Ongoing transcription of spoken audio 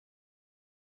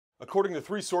According to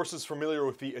three sources familiar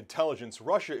with the intelligence,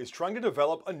 Russia is trying to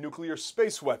develop a nuclear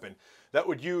space weapon that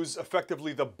would use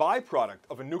effectively the byproduct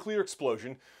of a nuclear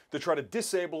explosion to try to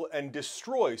disable and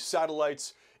destroy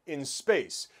satellites in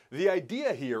space. The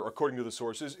idea here, according to the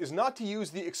sources, is not to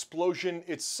use the explosion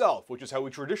itself, which is how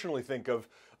we traditionally think of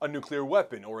a nuclear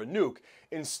weapon or a nuke.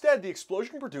 Instead, the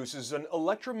explosion produces an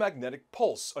electromagnetic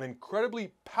pulse, an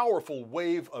incredibly powerful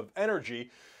wave of energy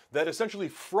that essentially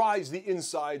fries the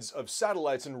insides of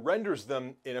satellites and renders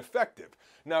them ineffective.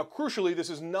 Now, crucially, this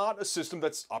is not a system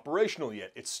that's operational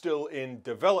yet. It's still in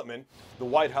development. The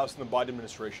White House and the Biden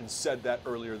administration said that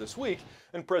earlier this week,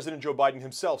 and President Joe Biden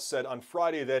himself said on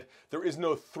Friday that there is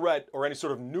no threat or any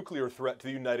sort of nuclear threat to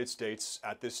the United States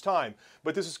at this time.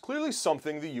 But this is clearly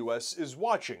something the U.S. is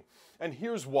watching, and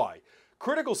here's why.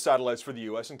 Critical satellites for the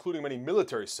U.S., including many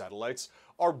military satellites,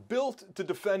 are built to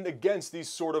defend against these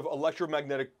sort of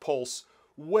electromagnetic pulse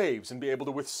waves and be able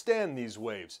to withstand these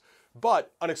waves.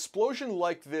 But an explosion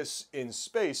like this in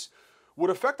space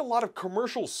would affect a lot of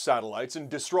commercial satellites and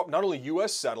disrupt not only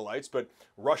U.S. satellites, but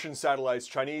Russian satellites,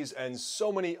 Chinese, and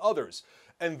so many others.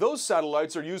 And those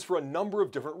satellites are used for a number of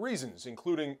different reasons,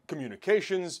 including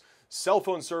communications, cell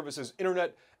phone services,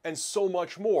 internet, and so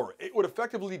much more. It would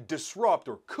effectively disrupt,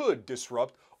 or could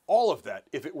disrupt, all of that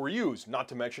if it were used. Not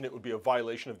to mention it would be a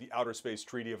violation of the Outer Space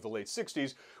Treaty of the late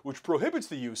 60s, which prohibits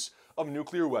the use of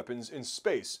nuclear weapons in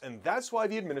space. And that's why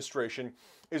the administration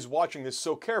is watching this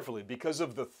so carefully, because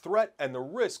of the threat and the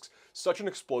risks such an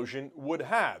explosion would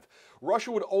have.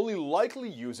 Russia would only likely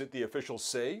use it, the officials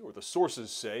say, or the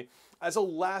sources say, as a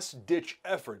last-ditch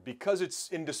effort because it's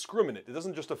indiscriminate. It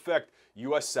doesn't just affect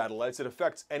U.S. satellites, it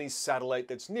affects any satellite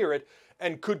that's near it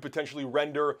and could potentially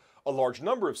render a large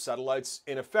number of satellites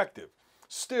ineffective.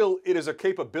 Still, it is a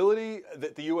capability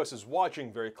that the U.S. is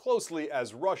watching very closely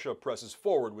as Russia presses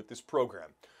forward with this program.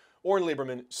 Oren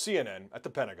Lieberman, CNN at the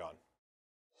Pentagon.